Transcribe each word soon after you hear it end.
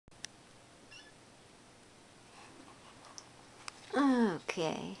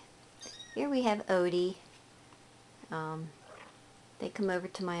Okay, here we have Odie. They come over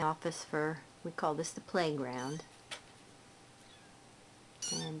to my office for, we call this the playground.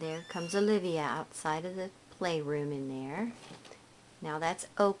 And there comes Olivia outside of the playroom in there. Now that's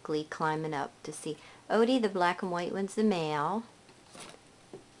Oakley climbing up to see. Odie, the black and white one's the male.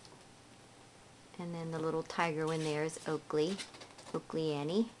 And then the little tiger one there is Oakley. Oakley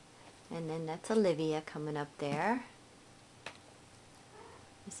Annie. And then that's Olivia coming up there.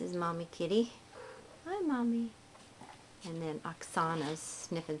 This is Mommy Kitty. Hi, Mommy. And then Oksana's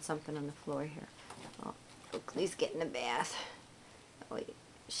sniffing something on the floor here. Oh, Oakley's getting a bath. Oh, wait,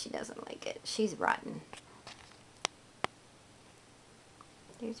 she doesn't like it. She's rotten.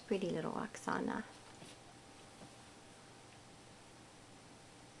 There's pretty little Oksana.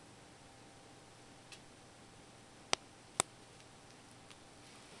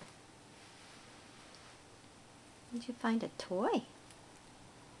 Did you find a toy?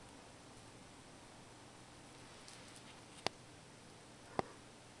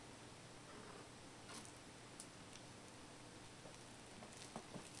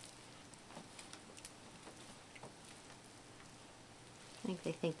 I think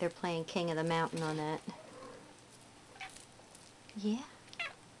they think they're playing King of the Mountain on that. Yeah.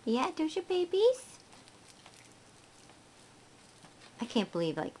 Yeah, those your babies? I can't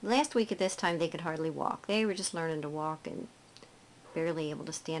believe, like, last week at this time they could hardly walk. They were just learning to walk and barely able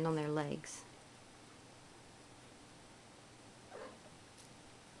to stand on their legs.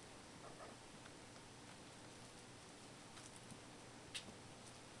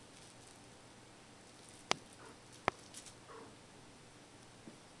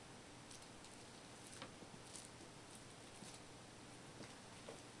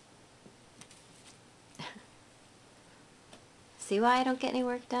 See why I don't get any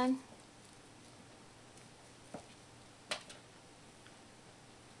work done?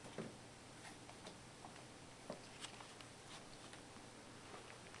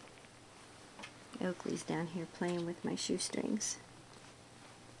 Oakley's down here playing with my shoestrings.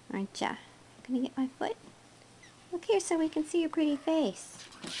 Aren't ya? Gonna get my foot? Look here so we can see your pretty face.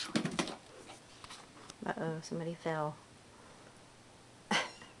 Uh-oh, somebody fell. I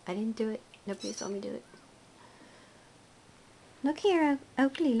didn't do it. Nobody saw me do it. Look here,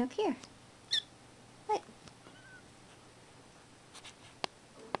 Oakley, look here. What?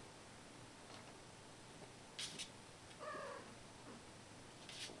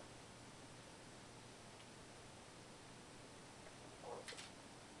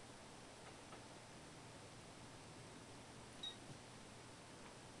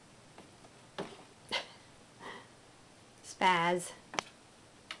 Spaz.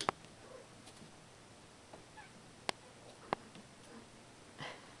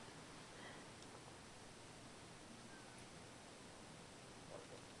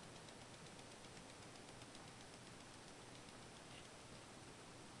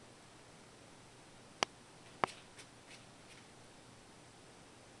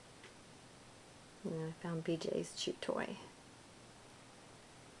 And then I found BJ's chew toy.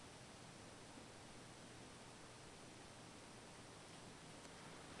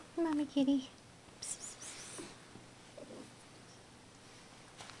 Mommy kitty. Psst, psst, psst.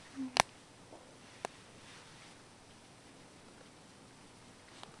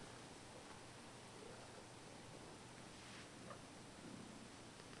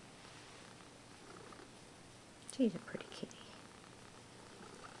 She's a pretty kitty.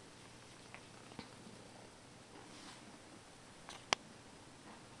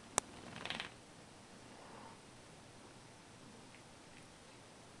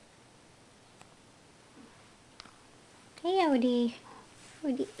 Hey, Odie.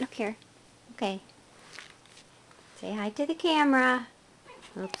 Odie, look here. Okay. Say hi to the camera.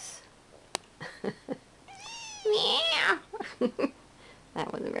 Oops. Meow.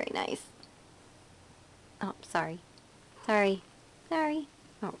 That wasn't very nice. Oh, sorry. Sorry. Sorry.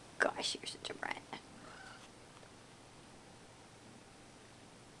 Oh, gosh, you're such a brat.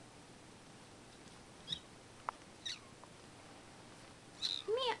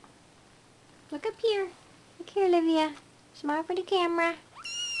 Meow. Look up here. Look here, Olivia. Smile for the camera.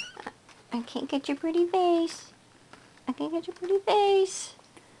 I can't get your pretty face. I can't get your pretty face.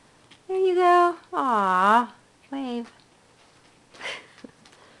 There you go. Aww. Wave.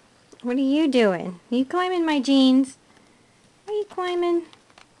 What are you doing? Are you climbing my jeans? Are you climbing?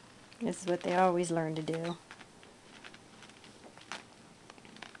 This is what they always learn to do.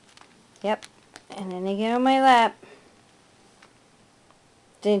 Yep. And then they get on my lap.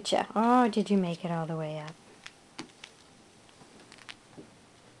 Didn't ya? Oh, did you make it all the way up?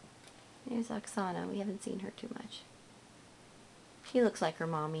 There's Oksana. We haven't seen her too much. She looks like her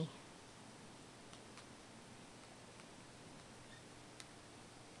mommy.